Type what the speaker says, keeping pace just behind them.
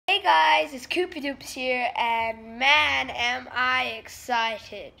guys, it's Koopy Doops here, and man, am I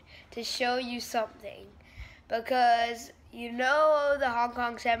excited to show you something. Because, you know, the Hong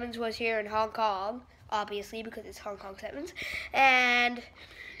Kong Sevens was here in Hong Kong, obviously, because it's Hong Kong Sevens. And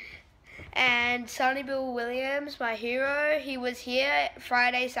Sonny Bill Williams, my hero, he was here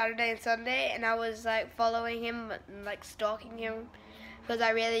Friday, Saturday, and Sunday, and I was, like, following him, and, like, stalking him, because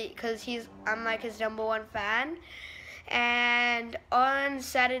I'm, like, his #1 fan. And on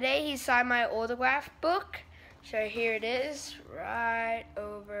Saturday, he signed my autograph book. So here it is, right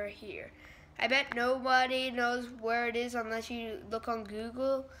over here. I bet nobody knows where it is unless you look on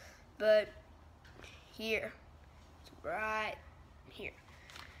Google, but here, it's right here.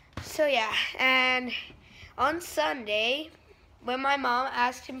 So yeah, and on Sunday, when my mom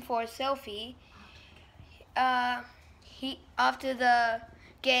asked him for a selfie, after the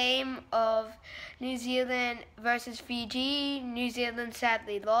game of New Zealand versus Fiji, New Zealand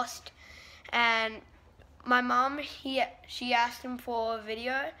sadly lost, and my mom, she asked him for a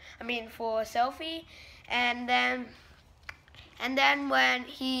for a selfie, and then when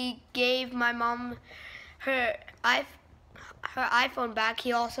he gave my mom her iPhone back,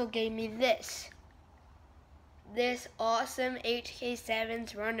 he also gave me this awesome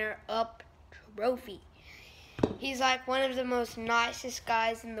HK7's runner-up trophy. He's like one of the most nicest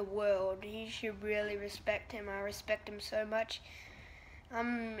guys in the world. You should really respect him. I respect him so much.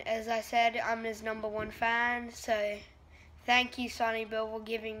 As I said, I'm his #1 fan. So thank you, Sonny Bill, for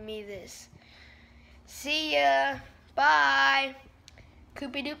giving me this. See ya. Bye.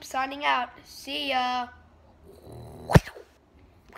 Koopy Doop signing out. See ya.